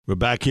We're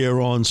back here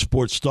on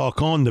Sports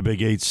Talk on the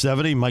Big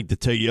 870. Mike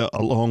Detillier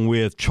along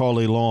with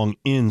Charlie Long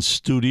in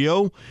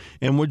studio.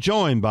 And we're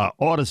joined by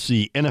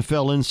Odyssey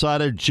NFL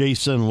insider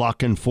Jason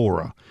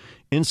Lockenfora.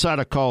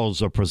 Insider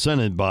calls are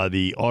presented by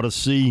the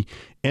Odyssey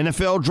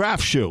NFL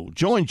Draft Show.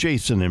 Join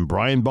Jason and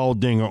Brian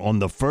Baldinger on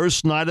the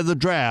first night of the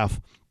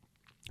draft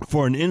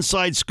for an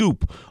inside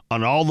scoop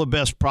on all the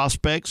best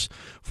prospects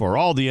for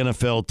all the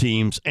NFL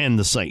teams and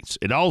the Saints.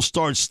 It all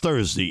starts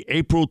Thursday,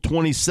 April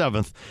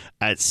 27th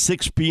at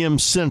 6 p.m.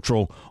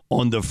 Central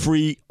on the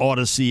free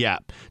Odyssey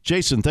app.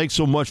 Jason, thanks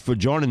so much for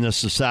joining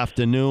us this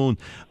afternoon.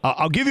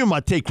 I'll give you my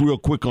take real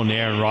quick on the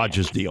Aaron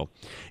Rodgers deal.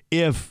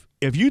 If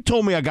you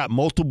told me I got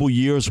multiple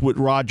years with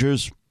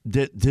Rodgers,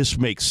 this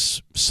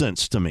makes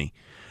sense to me.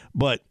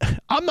 But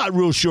I'm not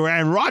real sure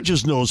Aaron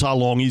Rodgers knows how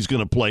long he's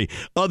going to play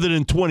other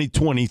than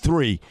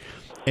 2023.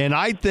 And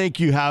I think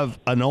you have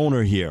an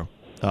owner here.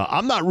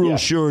 I'm not real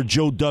sure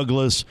Joe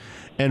Douglas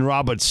and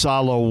Robert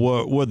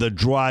Saleh were the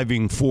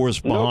driving force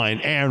behind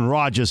Aaron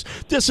Rodgers.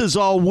 This is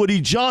all Woody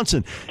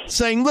Johnson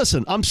saying,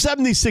 listen, I'm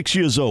 76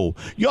 years old.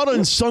 Y'all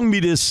done sung me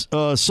this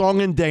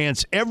song and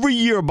dance every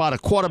year about a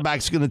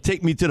quarterback's going to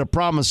take me to the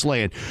promised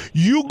land.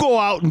 You go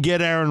out and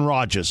get Aaron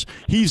Rodgers.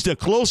 He's the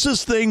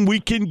closest thing we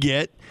can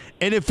get.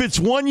 And if it's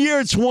 1 year,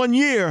 it's 1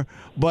 year,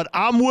 but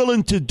I'm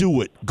willing to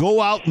do it.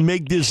 Go out and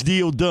make this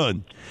deal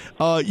done.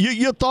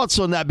 Your thoughts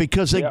on that?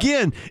 Because,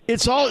 again,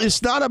 it's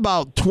not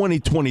about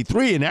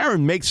 2023, and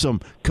Aaron makes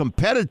them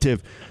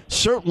competitive,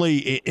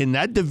 certainly in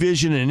that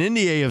division and in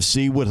the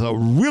AFC with a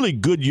really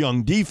good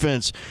young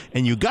defense,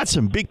 and you got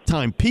some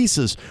big-time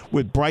pieces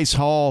with Bryce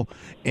Hall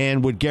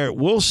and with Garrett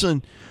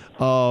Wilson,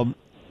 at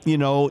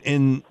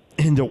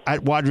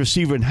wide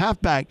receiver and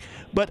halfback,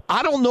 but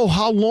I don't know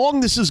how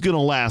long this is going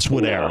to last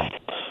with Aaron.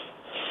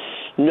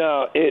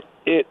 No, it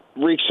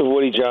reeks of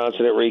Woody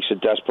Johnson. It reeks of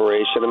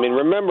desperation. I mean,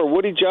 remember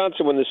Woody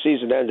Johnson when the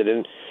season ended,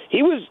 and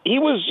he was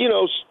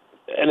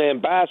an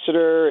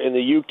ambassador in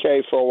the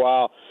UK for a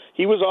while.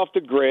 He was off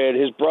the grid.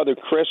 His brother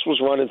Chris was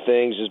running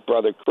things. His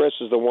brother Chris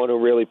is the one who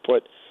really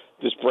put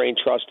this brain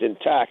trust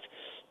intact.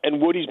 And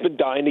Woody's been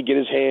dying to get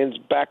his hands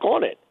back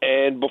on it.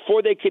 And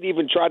before they could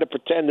even try to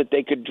pretend that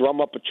they could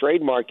drum up a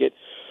trade market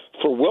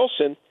for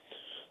Wilson,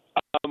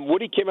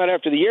 Woody came out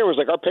after the year and was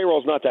like, our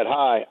payroll's not that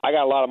high. I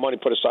got a lot of money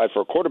put aside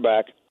for a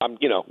quarterback. I'm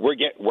going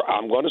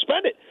to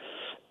spend it.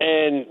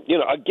 And,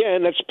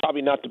 again, that's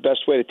probably not the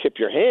best way to tip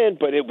your hand,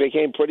 but it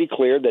became pretty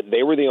clear that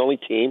they were the only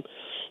team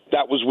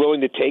that was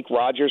willing to take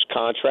Rodgers'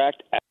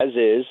 contract as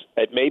is.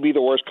 It may be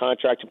the worst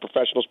contract in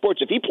professional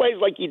sports. If he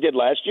plays like he did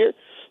last year,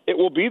 it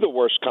will be the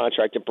worst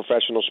contract in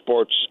professional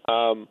sports.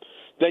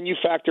 Then you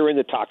factor in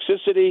the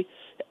toxicity.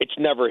 It's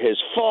never his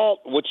fault.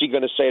 What's he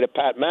going to say to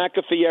Pat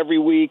McAfee every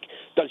week?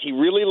 Does he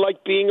really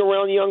like being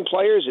around young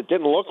players? It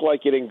didn't look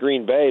like it in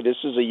Green Bay. This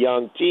is a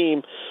young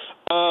team.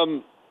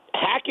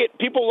 Hackett,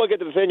 people look at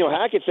the Nathaniel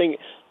Hackett thing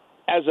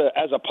as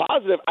a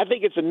positive. I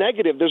think it's a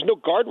negative. There's no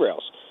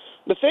guardrails.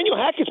 Nathaniel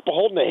Hackett's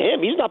beholden to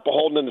him. He's not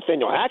beholden to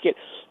Nathaniel Hackett.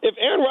 If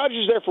Aaron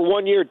Rodgers is there for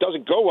 1 year, it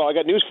doesn't go well. I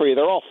got news for you.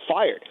 They're all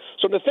fired.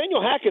 So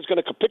Nathaniel Hackett's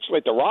going to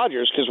capitulate to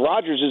Rodgers because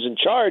Rodgers is in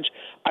charge.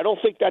 I don't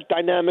think that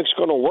dynamic's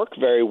going to work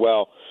very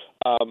well.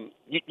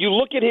 You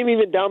look at him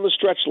even down the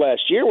stretch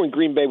last year when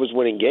Green Bay was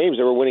winning games.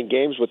 They were winning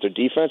games with their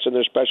defense and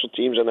their special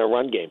teams and their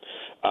run game.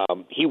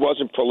 He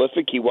wasn't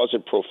prolific. He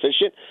wasn't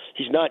proficient.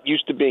 He's not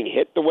used to being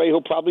hit the way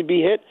he'll probably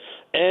be hit.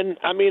 And,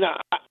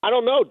 I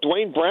don't know.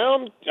 Dwayne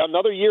Brown,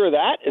 another year of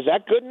that, is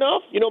that good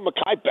enough?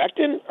 Mekhi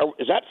Becton,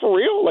 is that for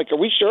real? Are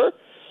we sure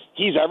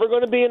he's ever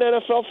going to be an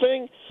NFL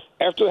thing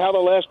after how the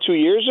last 2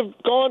 years have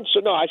gone? So,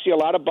 no, I see a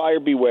lot of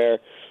buyer beware.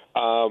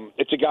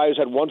 It's a guy who's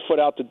had 1 foot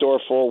out the door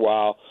for a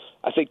while.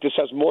 I think this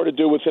has more to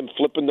do with him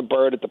flipping the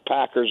bird at the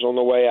Packers on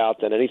the way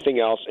out than anything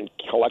else and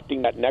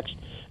collecting that next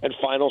and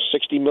final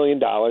 $60 million.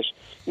 And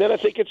then I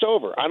think it's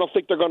over. I don't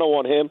think they're going to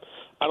want him.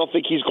 I don't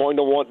think he's going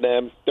to want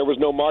them. There was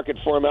no market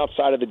for him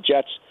outside of the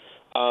Jets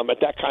at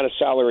that kind of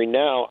salary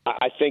now.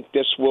 I think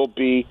this will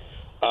be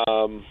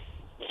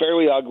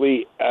fairly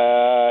ugly.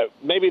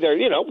 Maybe they're,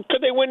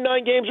 could they win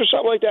 9 games or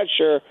something like that?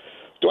 Sure.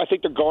 Do I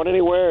think they're going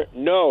anywhere?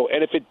 No.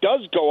 And if it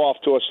does go off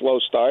to a slow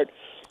start,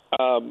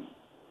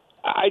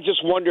 I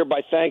just wonder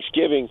by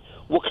Thanksgiving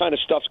what kind of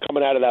stuff's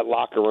coming out of that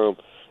locker room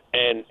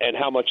and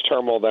how much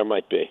turmoil there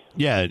might be.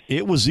 Yeah,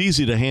 it was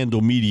easy to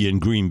handle media in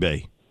Green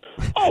Bay.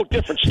 Oh,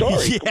 different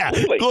story. Yeah,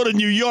 completely. Go to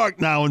New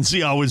York now and see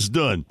how it's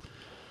done.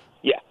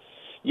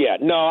 Yeah.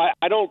 No,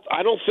 I don't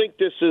think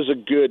this is a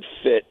good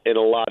fit in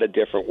a lot of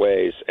different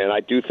ways, and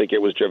I do think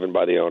it was driven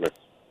by the owner.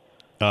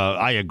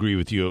 I agree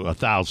with you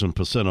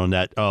 1,000% on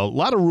that. A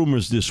lot of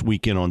rumors this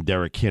weekend on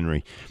Derrick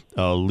Henry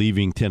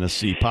leaving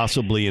Tennessee,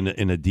 possibly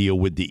in a deal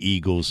with the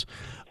Eagles.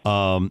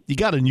 You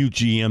got a new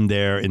GM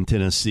there in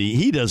Tennessee.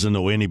 He doesn't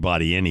know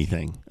anybody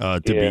anything,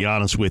 to be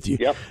honest with you.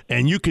 Yep.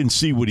 And you can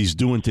see what he's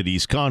doing to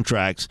these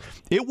contracts.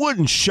 It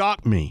wouldn't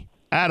shock me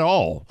at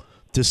all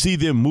to see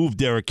them move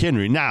Derrick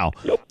Henry. Now,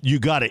 you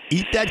got to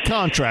eat that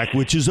contract,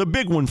 which is a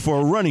big one for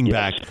a running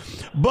back.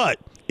 But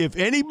if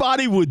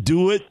anybody would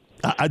do it,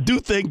 I do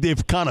think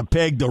they've kind of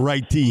pegged the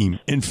right team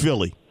in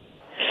Philly.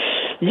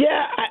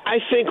 Yeah, I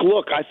think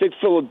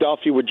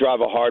Philadelphia would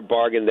drive a hard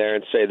bargain there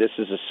and say this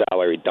is a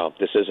salary dump.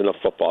 This isn't a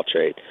football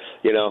trade.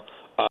 You know,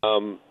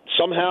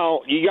 somehow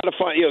you got to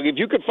find. You know, if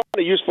you could find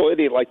a useful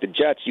idiot like the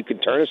Jets, you can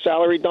turn a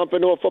salary dump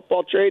into a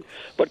football trade.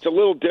 But it's a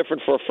little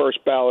different for a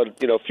first ballot,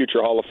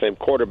 future Hall of Fame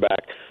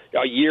quarterback,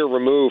 a year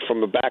removed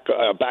from a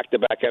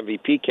back-to-back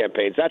MVP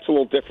campaigns. That's a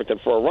little different than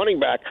for a running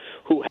back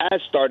who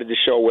has started to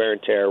show wear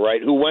and tear,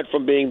 right? Who went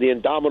from being the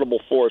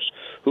indomitable force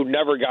who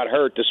never got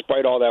hurt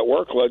despite all that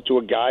workload to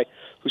a guy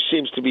who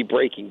seems to be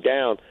breaking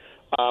down.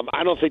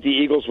 I don't think the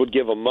Eagles would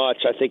give him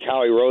much. I think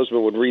Howie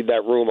Roseman would read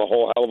that room a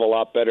whole hell of a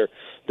lot better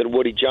than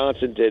Woody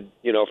Johnson did,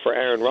 for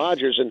Aaron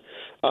Rodgers. And,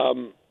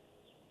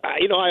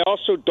 I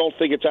also don't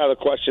think it's out of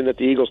the question that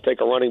the Eagles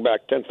take a running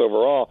back 10th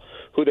overall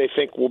who they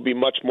think will be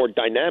much more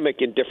dynamic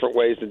in different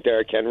ways than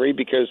Derrick Henry,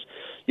 because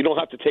you don't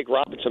have to take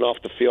Robinson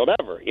off the field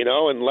ever,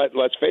 and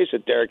let's face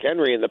it, Derrick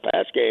Henry in the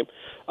pass game,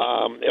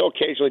 he'll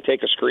occasionally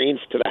take a screen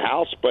to the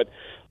house, but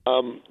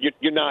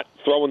you're not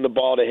throwing the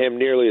ball to him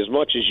nearly as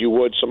much as you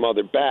would some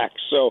other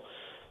backs. So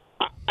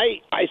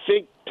I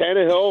think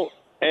Tannehill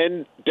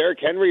and Derrick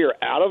Henry are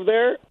out of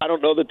there. I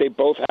don't know that they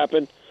both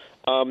happen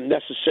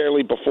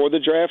necessarily before the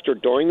draft or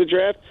during the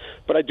draft,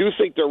 but I do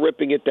think they're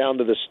ripping it down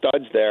to the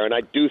studs there, and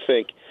I do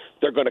think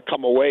they're going to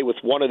come away with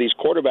one of these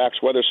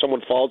quarterbacks, whether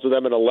someone falls to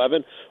them at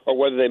 11 or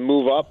whether they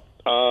move up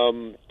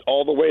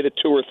all the way to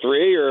 2 or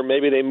 3, or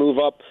maybe they move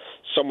up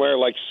somewhere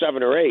like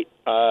 7 or 8.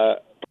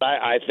 But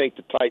I think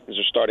the Titans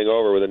are starting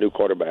over with a new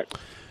quarterback.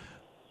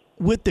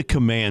 With the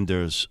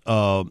Commanders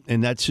in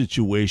that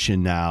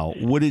situation now,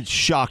 would it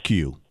shock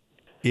you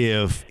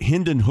if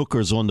Hendon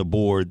Hooker's on the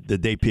board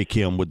that they pick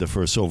him with the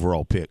first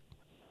overall pick?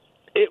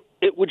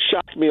 It would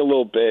shock me a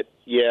little bit,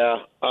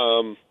 yeah.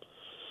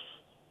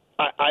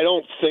 I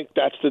don't think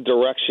that's the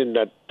direction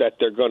that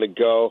they're going to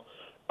go.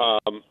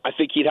 I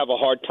think he'd have a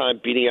hard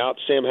time beating out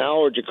Sam Howell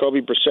or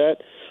Jacoby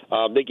Brissett.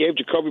 They gave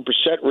Jacoby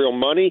Brissett real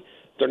money.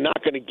 They're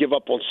not going to give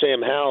up on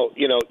Sam Howell,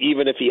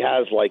 even if he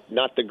has,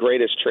 not the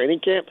greatest training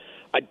camp.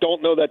 I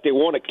don't know that they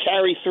want to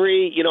carry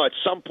 3. At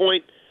some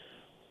point,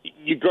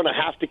 you're going to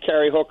have to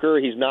carry Hooker.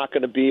 He's not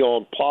going to be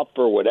on PUP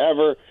or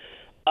whatever.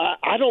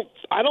 I don't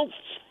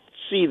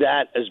see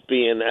that as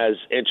being as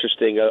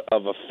interesting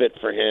of a fit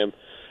for him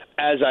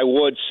as I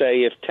would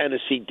say if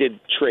Tennessee did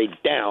trade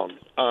down,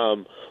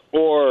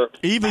 or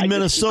even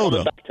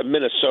Minnesota. Back to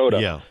Minnesota.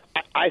 Yeah.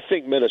 I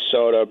think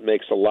Minnesota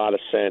makes a lot of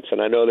sense,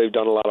 and I know they've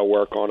done a lot of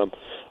work on him.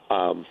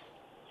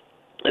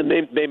 And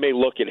they may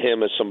look at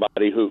him as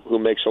somebody who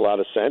makes a lot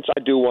of sense. I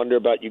do wonder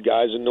about you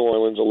guys in New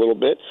Orleans a little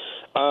bit.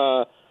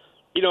 I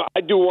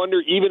do wonder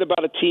even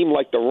about a team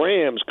like the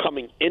Rams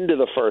coming into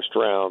the first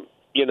round,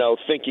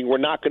 thinking we're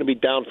not going to be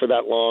down for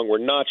that long. We're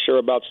not sure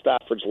about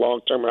Stafford's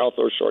long-term health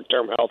or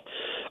short-term health.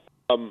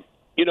 And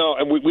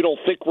we don't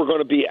think we're going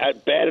to be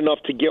bad enough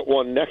to get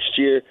one next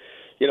year.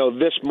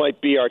 This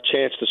might be our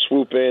chance to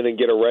swoop in and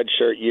get a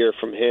redshirt year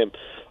from him.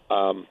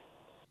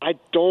 I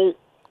don't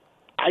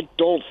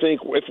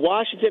think if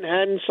Washington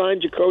hadn't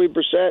signed Jacoby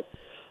Brissett,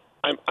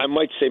 I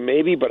might say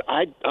maybe, but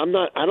I'm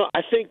not.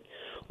 I think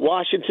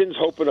Washington's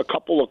hoping a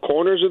couple of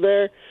corners are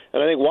there,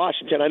 and I think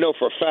Washington. I know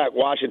for a fact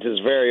Washington's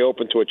very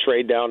open to a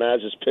trade down,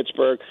 as is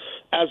Pittsburgh,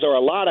 as are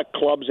a lot of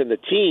clubs in the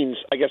teens.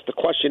 I guess the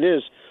question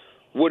is,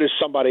 what is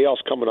somebody else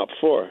coming up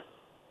for?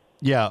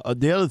 Yeah,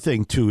 the other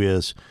thing, too,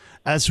 is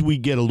as we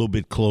get a little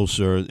bit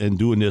closer and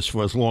doing this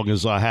for as long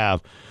as I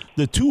have,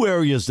 the two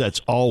areas that's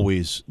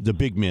always the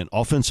big men,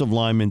 offensive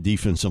linemen,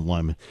 defensive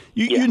linemen,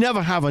 you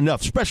never have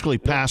enough, especially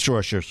pass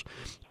rushers.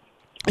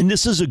 And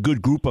this is a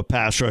good group of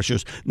pass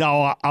rushers.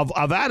 Now,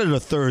 I've added a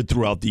third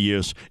throughout the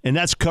years, and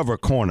that's cover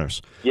corners.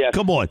 Yes.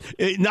 Come on.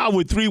 Now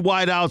with 3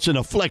 wideouts and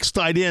a flex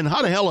tight end,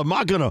 how the hell am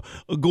I going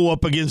to go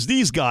up against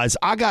these guys?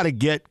 I got to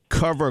get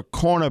cover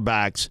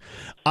cornerbacks.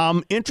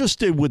 I'm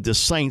interested with the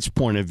Saints'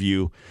 point of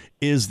view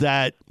is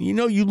that,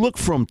 you look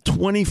from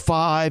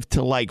 25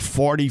 to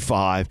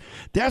 45.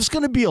 There's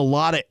going to be a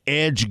lot of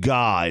edge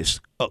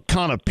guys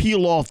kind of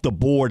peel off the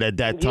board at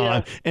that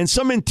time, and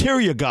some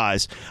interior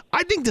guys.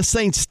 I think the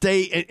Saints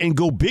stay and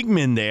go big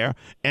men there,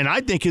 and I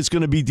think it's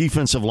going to be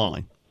defensive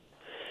line.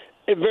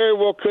 It very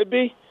well could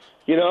be.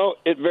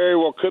 It very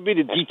well could be.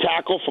 The D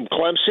tackle from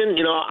Clemson,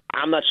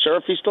 I'm not sure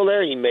if he's still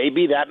there. He may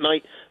be. That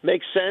might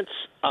make sense.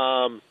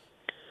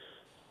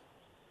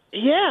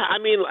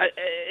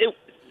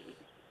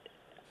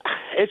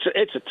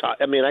 It's a tough.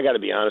 I got to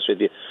be honest with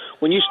you.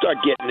 When you start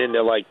getting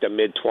into the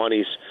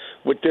mid-20s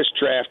with this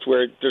draft,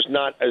 where there's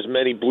not as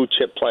many blue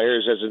chip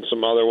players as in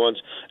some other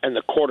ones, and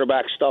the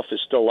quarterback stuff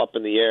is still up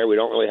in the air, we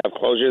don't really have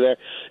closure there.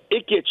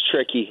 It gets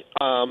tricky.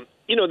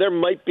 There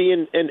might be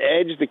an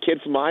edge. The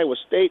kid from Iowa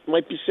State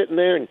might be sitting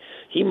there, and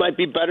he might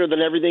be better than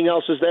everything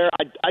else is there.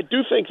 I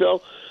do think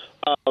though.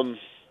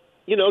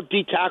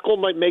 D tackle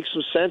might make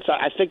some sense.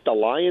 I think the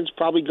Lions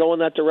probably go in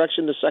that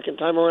direction the second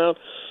time around,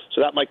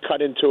 so that might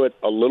cut into it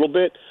a little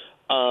bit.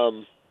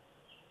 I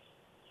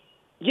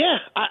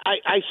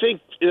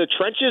think the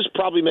trenches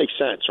probably make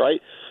sense,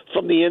 right?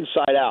 from the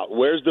inside out.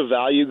 Where's the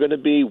value going to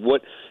be?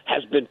 What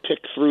has been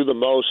picked through the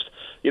most?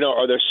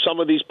 Are there some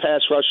of these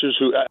pass rushers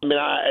who?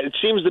 It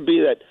seems to be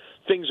that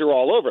things are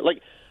all over.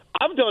 Like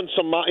I've done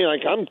some.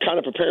 I'm kind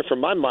of preparing for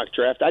my mock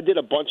draft. I did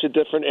a bunch of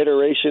different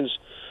iterations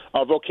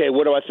of what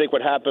do I think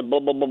would happen? Blah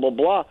blah blah blah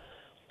blah.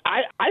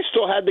 I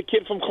still had the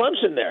kid from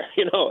Clemson there,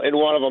 in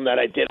one of them that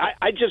I did.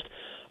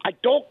 I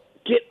don't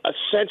get a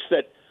sense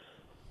that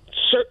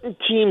certain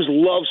teams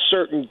love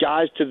certain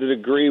guys to the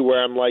degree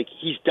where I'm like,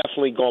 he's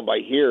definitely gone by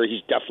here,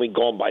 he's definitely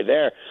gone by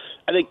there.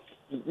 I think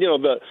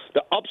the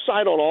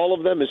upside on all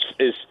of them is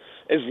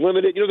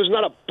limited. There's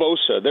not a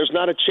Bosa, there's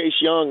not a Chase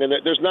Young, and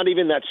there's not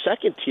even that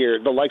second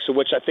tier, the likes of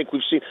which I think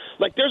we've seen.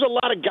 Like, there's a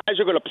lot of guys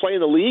who are going to play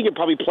in the league and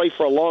probably play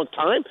for a long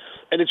time,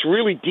 and it's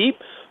really deep.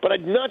 But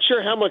I'm not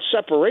sure how much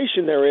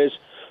separation there is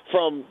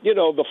from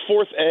the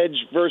fourth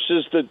edge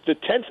versus the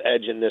 10th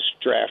edge in this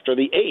draft, or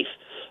the eighth.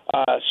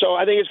 So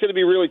I think it's going to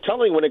be really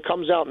telling when it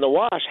comes out in the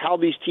wash how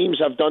these teams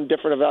have done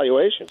different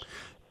evaluations.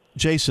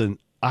 Jason,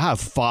 I have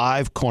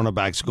 5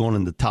 cornerbacks going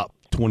in the top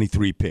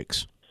 23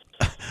 picks.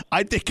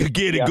 I think,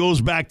 again, it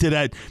goes back to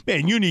that,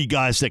 man, you need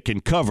guys that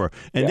can cover.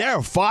 And there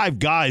are 5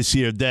 guys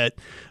here that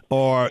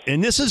are,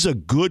 and this is a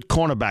good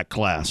cornerback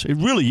class. It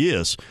really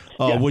is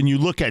when you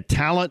look at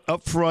talent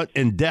up front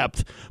and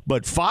depth.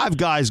 But 5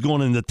 guys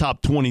going in the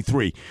top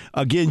 23.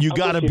 Again, you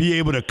got to be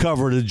able to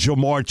cover the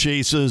Jamar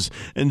Chases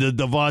and the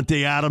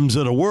Devontae Adams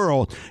of the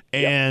world.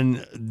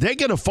 And they're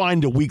going to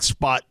find a weak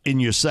spot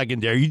in your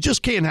secondary. You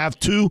just can't have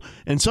 2,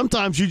 and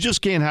sometimes you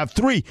just can't have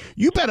 3.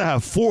 You better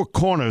have 4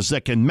 corners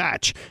that can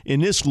match in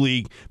this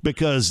league,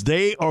 because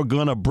they are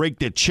going to break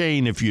the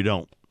chain if you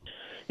don't.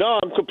 No,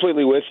 I'm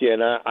completely with you,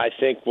 and I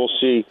think we'll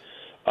see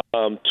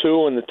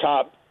 2 in the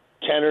top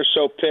 10 or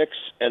so picks,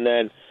 and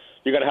then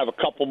you're going to have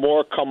a couple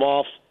more come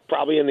off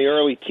probably in the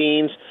early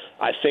teens.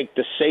 I think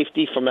the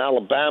safety from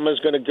Alabama is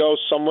going to go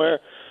somewhere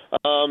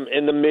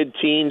in the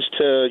mid-teens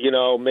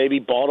to, maybe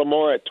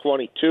Baltimore at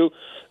 22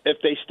 if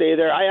they stay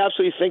there. I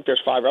absolutely think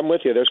there's 5. I'm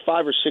with you. There's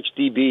 5 or 6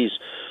 DBs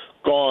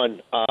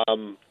gone,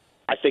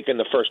 I think, in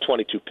the first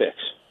 22 picks.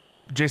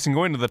 Jason,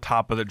 going to the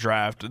top of the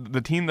draft,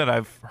 the team that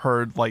I've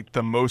heard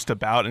the most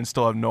about and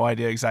still have no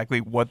idea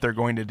exactly what they're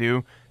going to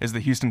do is the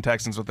Houston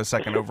Texans with the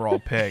 2nd overall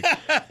pick.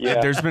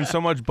 There's been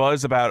so much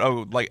buzz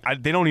about,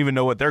 they don't even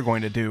know what they're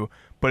going to do.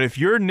 But if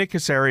you're Nick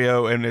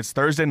Caserio and it's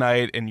Thursday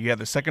night and you have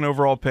the 2nd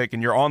overall pick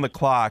and you're on the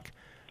clock,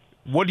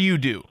 what do you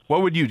do?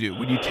 What would you do?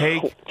 Would you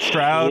take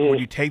Stroud? Would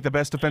you take the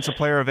best defensive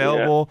player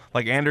available,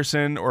 like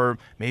Anderson, or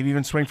maybe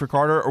even swing for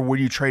Carter? Or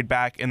would you trade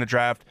back in the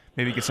draft,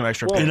 maybe get some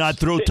extra picks? And I'd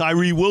throw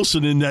Tyree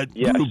Wilson in that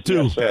group,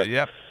 too.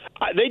 Yes,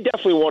 they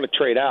definitely want to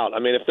trade out. I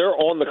mean, if they're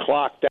on the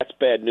clock, that's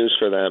bad news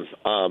for them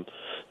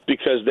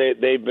because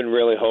they've been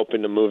really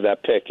hoping to move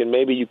that pick. And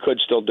maybe you could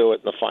still do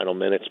it in the final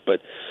minutes, but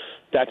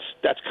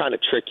that's kind of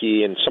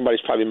tricky, and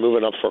somebody's probably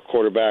moving up for a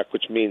quarterback,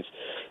 which means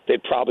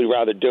they'd probably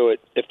rather do it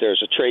if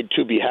there's a trade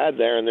to be had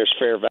there and there's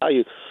fair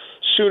value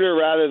sooner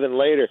rather than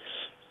later.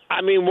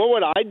 I mean, what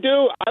would I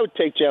do? I would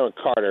take Jalen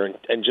Carter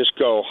and just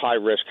go high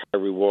risk, high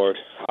reward.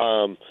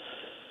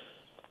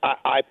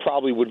 I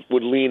probably would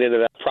lean into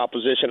that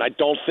proposition. I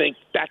don't think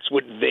that's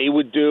what they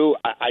would do.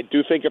 I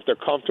do think if they're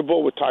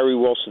comfortable with Tyree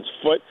Wilson's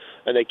foot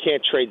and they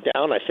can't trade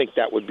down, I think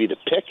that would be the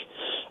pick.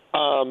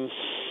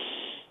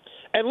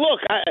 And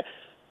look,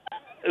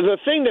 the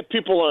thing that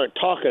people aren't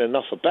talking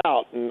enough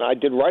about, and I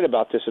did write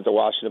about this at the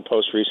Washington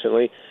Post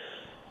recently,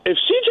 if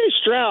C.J.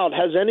 Stroud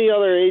has any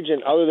other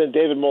agent other than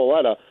David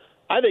Moleta,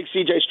 I think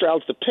C.J.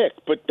 Stroud's the pick.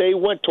 But they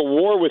went to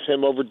war with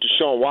him over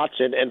Deshaun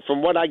Watson, and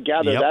from what I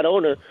gather, that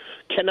owner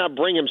cannot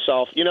bring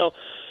himself,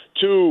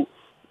 to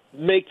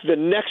make the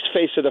next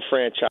face of the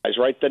franchise,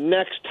 right, the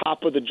next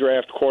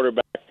top-of-the-draft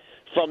quarterback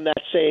from that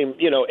same,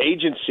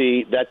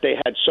 agency that they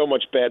had so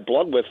much bad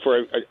blood with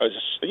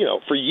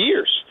for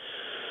years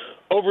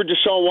over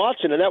Deshaun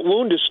Watson, and that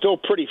wound is still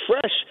pretty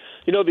fresh.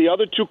 The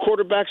other 2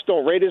 quarterbacks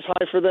don't rate as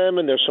high for them,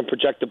 and there's some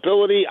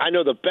projectability. I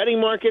know the betting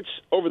markets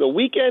over the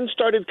weekend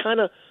started kind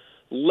of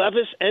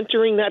Levis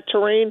entering that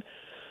terrain.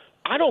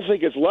 I don't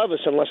think it's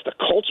Levis unless the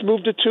Colts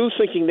move to 2,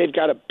 thinking they've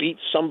got to beat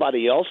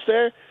somebody else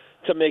there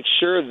to make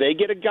sure they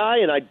get a guy,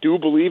 and I do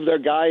believe their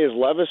guy is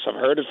Levis. I've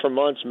heard it for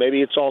months.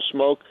 Maybe it's all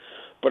smoke,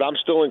 but I'm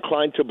still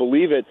inclined to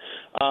believe it.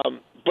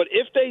 But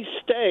if they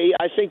stay,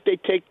 I think they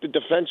take the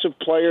defensive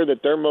player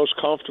that they're most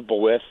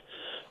comfortable with.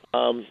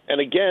 And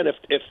again,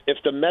 if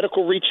the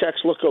medical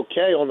rechecks look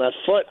okay on that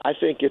foot, I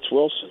think it's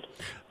Wilson.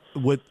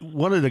 With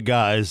one of the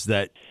guys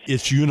that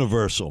it's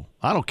universal,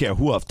 I don't care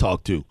who I've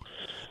talked to,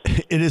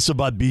 it is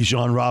about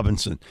Bijan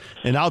Robinson.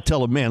 And I'll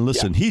tell him, man,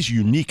 listen, he's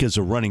unique as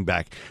a running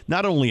back.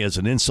 Not only as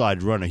an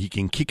inside runner, he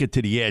can kick it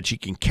to the edge. He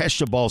can catch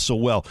the ball so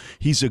well.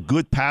 He's a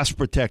good pass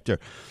protector.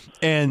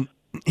 And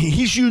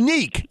he's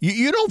unique.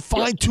 You don't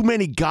find too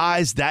many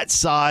guys that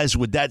size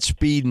with that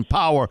speed and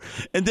power.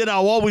 And then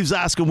I'll always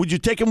ask him, would you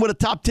take him with a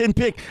top 10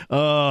 pick?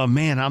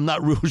 Man, I'm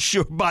not real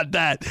sure about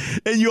that.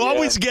 And you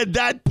always get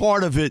that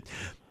part of it.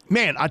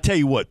 Man, I tell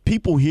you what,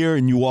 people here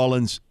in New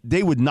Orleans,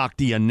 they would knock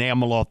the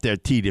enamel off their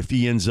teeth if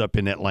he ends up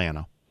in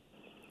Atlanta.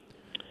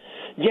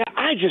 Yeah,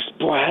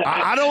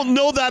 I don't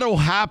know that'll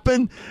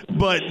happen,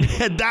 but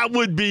that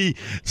would be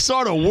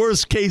sort of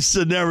worst case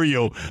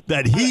scenario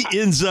that he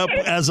ends up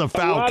as a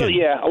Falcon.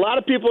 A lot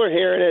of people are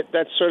hearing it.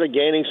 That's sort of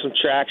gaining some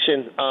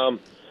traction.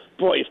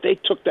 Boy, if they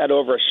took that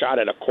over a shot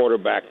at a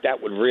quarterback,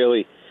 that would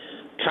really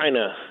kind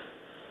of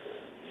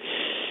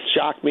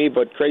shock me.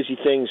 But crazy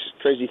things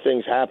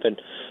happen.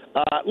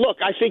 Look,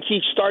 I think he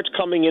starts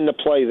coming into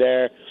play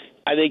there.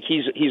 I think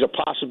he's a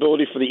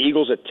possibility for the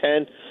Eagles at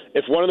 10.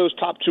 If one of those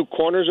top two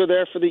corners are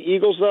there for the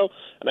Eagles, though,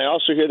 and I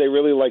also hear they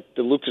really like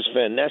the Lucas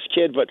Van Ness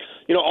kid, but,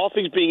 all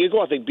things being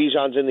equal, I think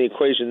Bijan's in the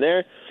equation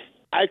there.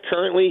 I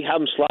currently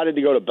have him slotted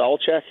to go to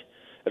Belichick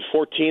at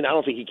 14. I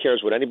don't think he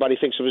cares what anybody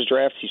thinks of his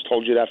draft. He's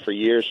told you that for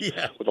years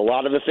with a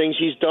lot of the things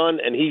he's done,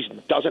 and he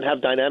doesn't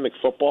have dynamic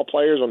football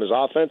players on his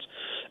offense,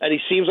 and he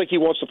seems like he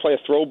wants to play a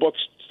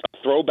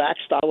throwback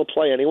style of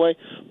play anyway.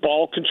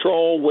 Ball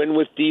control, win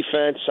with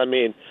defense.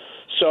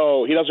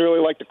 So he doesn't really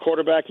like the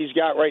quarterback he's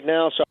got right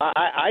now. So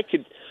I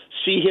could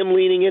see him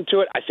leaning into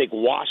it. I think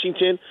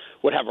Washington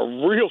would have a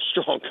real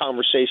strong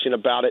conversation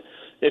about it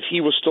if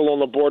he was still on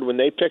the board when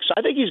they pick. So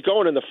I think he's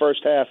going in the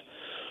first half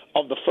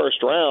of the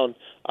first round.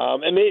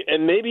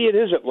 And maybe it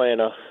is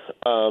Atlanta.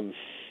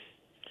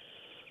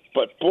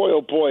 But boy,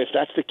 oh boy, if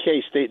that's the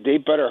case, they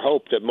better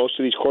hope that most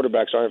of these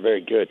quarterbacks aren't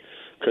very good,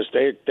 because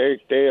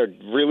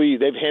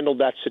they've handled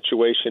that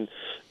situation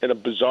in a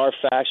bizarre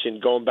fashion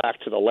going back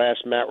to the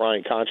last Matt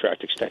Ryan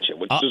contract extension,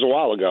 which was a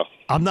while ago.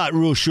 I'm not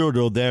real sure,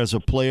 though, there's a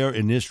player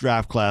in this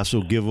draft class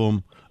who'll give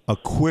them a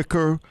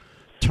quicker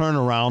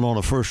turnaround on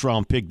a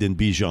first-round pick than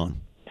Bijan.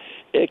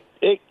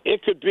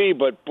 It could be,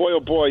 but boy,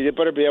 oh boy, you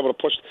better be able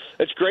to push.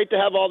 It's great to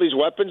have all these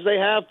weapons they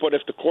have, but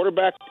if the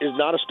quarterback is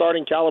not a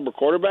starting caliber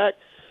quarterback,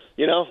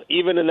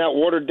 even in that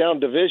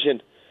watered-down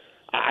division,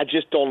 I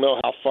just don't know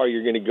how far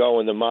you're going to go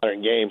in the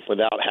modern game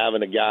without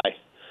having a guy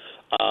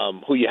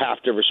who you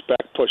have to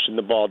respect pushing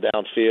the ball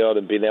downfield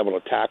and being able to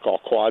attack all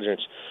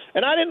quadrants.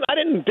 And I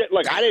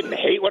didn't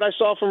hate what I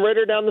saw from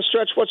Ritter down the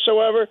stretch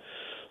whatsoever,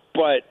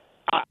 but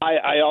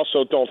I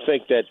also don't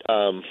think that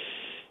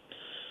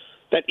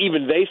that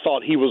even they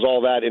thought he was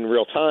all that in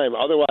real time.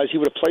 Otherwise, he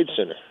would have played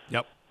sooner.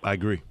 Yep, I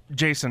agree.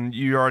 Jason,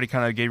 you already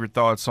kind of gave your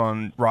thoughts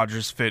on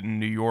Rodgers' fit in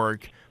New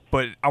York.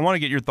 But I want to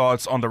get your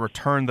thoughts on the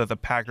return that the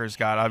Packers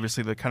got.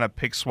 Obviously, the kind of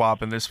pick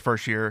swap in this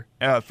first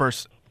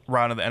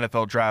round of the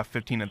NFL draft,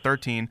 15 and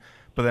 13,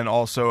 but then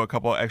also a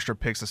couple of extra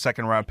picks, a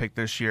second-round pick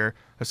this year,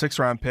 a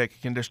sixth-round pick, a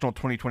conditional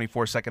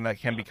 2024 second that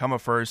can become a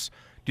first.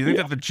 Do you think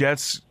that the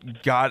Jets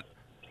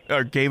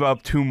gave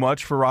up too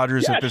much for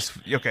Rodgers at this?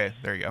 Okay,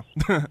 there you go.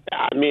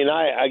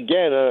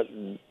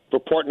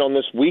 Reporting on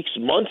this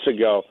months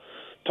ago,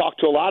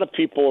 talked to a lot of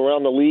people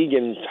around the league,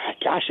 and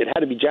gosh, it had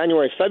to be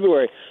January,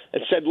 February,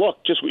 and said, look,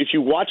 just if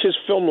you watch his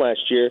film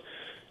last year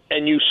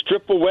and you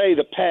strip away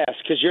the past,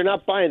 because you're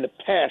not buying the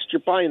past,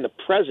 you're buying the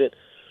present,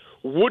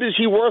 what is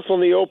he worth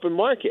on the open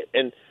market?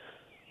 And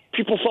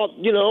people thought,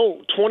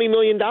 $20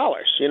 million,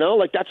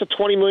 that's a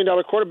 $20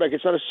 million quarterback.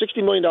 It's not a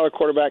 $60 million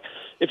quarterback.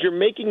 If you're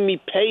making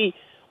me pay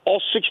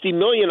all $60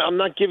 million, I'm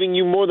not giving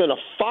you more than a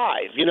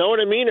 5. You know what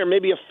I mean? Or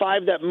maybe a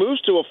 5 that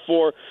moves to a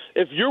 4.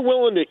 If you're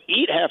willing to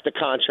eat half the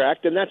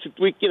contract, then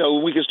we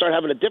can start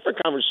having a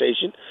different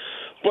conversation.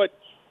 But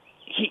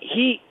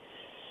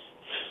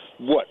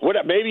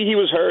maybe he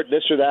was hurt,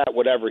 this or that,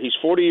 whatever. He's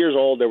 40 years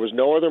old. There was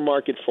no other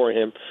market for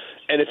him.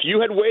 And if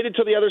you had waited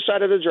till the other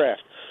side of the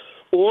draft,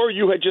 or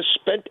you had just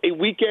spent a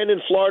weekend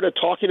in Florida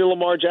talking to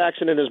Lamar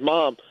Jackson and his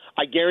mom,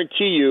 I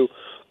guarantee you,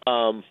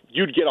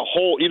 you'd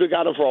have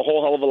got him for a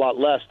whole hell of a lot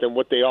less than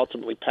what they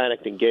ultimately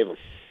panicked and gave him.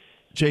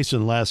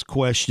 Jason, last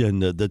question,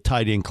 the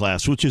tight end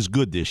class, which is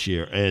good this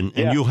year, and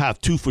you'll have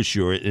two for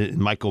sure,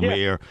 Michael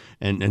Mayer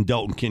and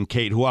Dalton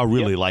Kincaid, who I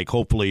really like.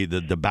 Hopefully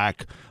the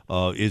back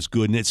is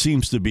good, and it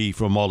seems to be,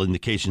 from all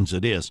indications,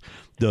 it is.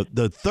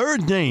 The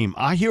third name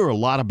I hear a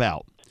lot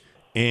about,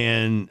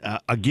 and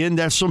again,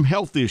 there's some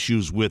health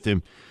issues with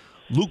him,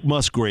 Luke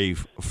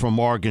Musgrave from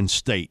Oregon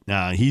State.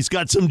 Now, he's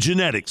got some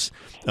genetics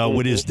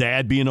with his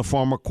dad being a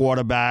former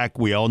quarterback.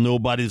 We all know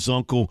about his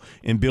uncle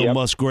and Bill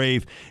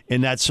Musgrave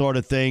and that sort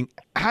of thing.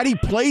 Had he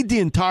played the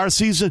entire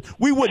season,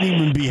 we wouldn't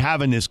even be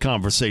having this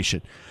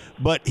conversation.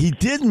 But he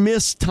did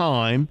miss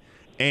time,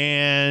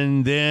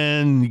 and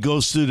then he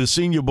goes to the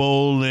Senior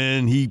Bowl,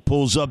 and he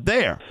pulls up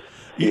there.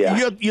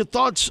 Your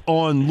thoughts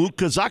on Luke?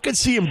 Because I could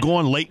see him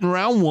going late in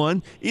round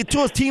one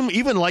to a team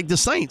even like the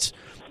Saints,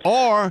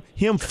 or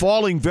him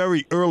falling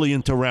very early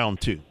into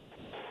round two.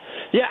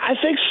 Yeah, I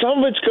think some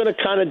of it's going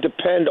to kind of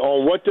depend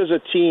on what does a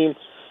team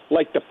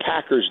like the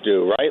Packers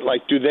do, right?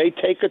 Like, do they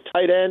take a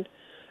tight end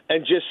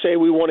and just say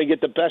we want to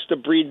get the best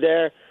of breed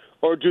there,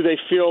 or do they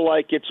feel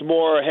like it's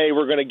more, hey,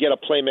 we're going to get a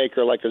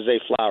playmaker like a Zay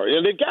Flowers?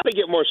 They've got to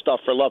get more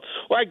stuff for Love.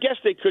 Or I guess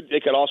they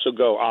could also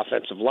go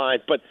offensive line.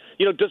 But,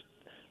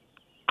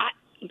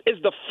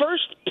 is the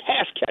first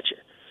pass catcher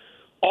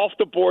off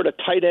the board a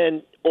tight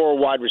end or a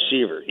wide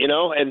receiver,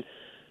 And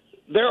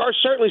there are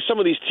certainly some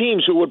of these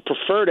teams who would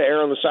prefer to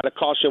err on the side of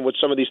caution with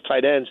some of these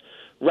tight ends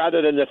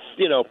rather than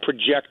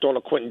project on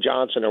a Quentin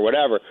Johnson or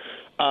whatever.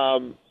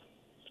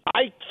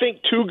 I think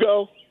 2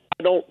 go.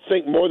 I don't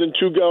think more than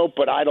 2 go,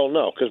 but I don't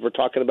know because we're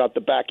talking about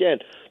the back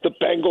end. The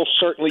Bengals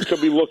certainly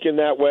could be looking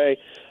that way.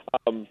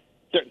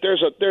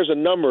 There's a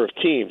number of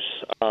teams.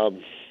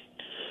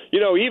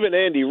 Even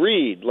Andy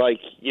Reid, like,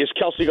 is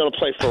Kelsey going to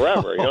play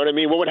forever? You know what I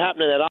mean? What would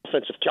happen in that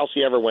offense if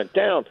Kelsey ever went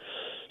down?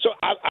 So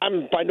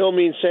I'm by no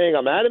means saying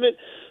I'm adamant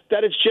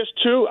that it's just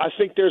 2. I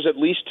think there's at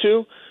least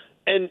 2.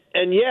 And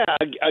yeah,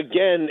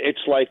 again,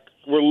 it's like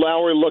we're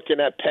looking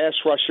at pass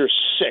rusher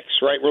 6,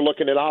 right? We're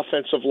looking at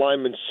offensive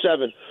lineman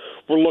 7.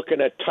 We're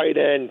looking at tight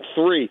end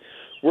 3.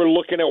 We're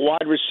looking at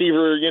wide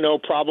receiver,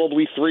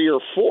 probably 3 or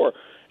 4.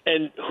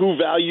 And who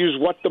values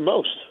what the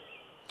most?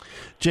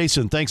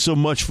 Jason, thanks so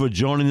much for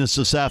joining us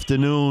this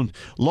afternoon.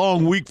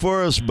 Long week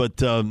for us,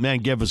 but, man,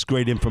 gave us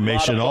great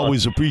information.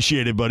 Always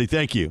appreciate it, buddy.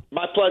 Thank you.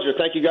 My pleasure.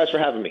 Thank you guys for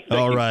having me.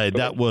 All right.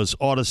 That was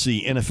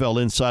Odyssey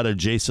NFL insider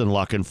Jason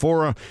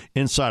Lockenfora.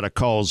 Insider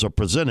calls are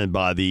presented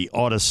by the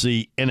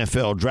Odyssey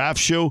NFL Draft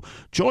Show.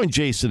 Join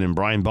Jason and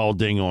Brian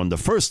Balding on the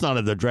first night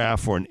of the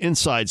draft for an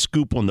inside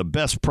scoop on the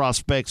best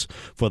prospects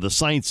for the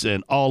Saints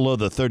and all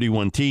other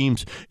 31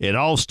 teams. It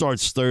all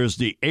starts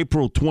Thursday,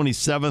 April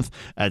 27th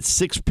at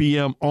 6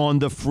 p.m. on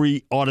the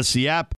free Odyssey app.